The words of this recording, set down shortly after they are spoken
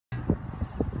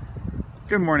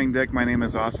Good morning, Dick. My name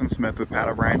is Austin Smith with Pat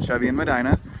O'Brien Chevy in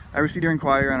Medina. I received your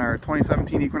inquiry on our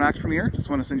 2017 Equinox Premier. Just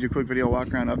want to send you a quick video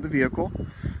walk around of the vehicle.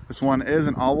 This one is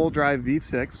an all-wheel drive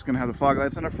V6. It's going to have the fog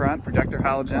lights in the front, projector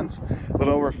halogens, a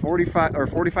little over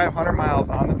 4,500 miles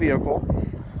on the vehicle.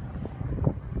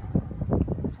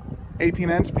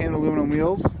 18-inch painted aluminum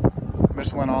wheels,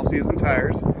 Michelin all-season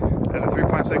tires. Has a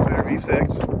 3.6-liter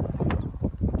V6.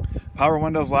 Power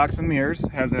windows, locks, and mirrors.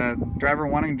 Has a driver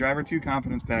 1 and driver 2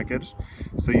 confidence package.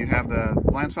 So you have the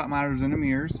blind spot monitors in the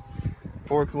mirrors,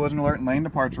 forward collision alert and lane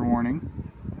departure warning,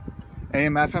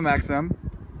 AM, FM, XM,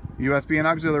 USB and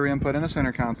auxiliary input in the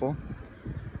center console,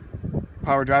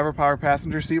 power driver, power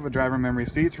passenger seat with driver memory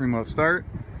seats, remote start,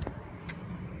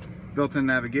 built-in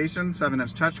navigation,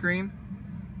 7-inch touchscreen,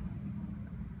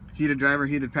 heated driver,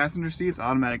 heated passenger seats,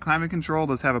 automatic climate control,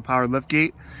 does have a power lift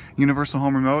gate, universal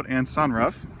home remote, and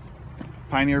sunroof.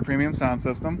 Pioneer premium sound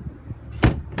system.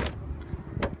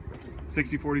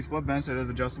 60/40 split bench that is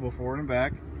adjustable forward and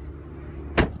back.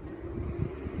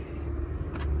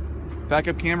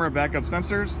 Backup camera, backup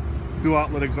sensors, dual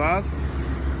outlet exhaust.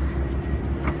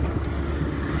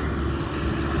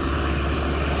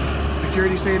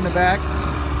 Security shade in the back.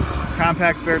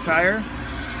 Compact spare tire.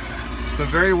 It's a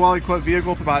very well equipped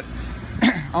vehicle. It's about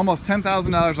almost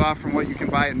 $10,000 off from what you can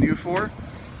buy it new for.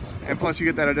 And plus you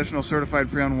get that additional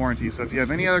certified pre-owned warranty. So if you have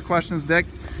any other questions, Dick,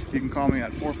 you can call me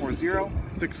at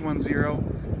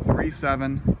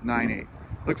 440-610-3798.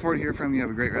 Look forward to hearing from you.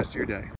 Have a great rest of your day.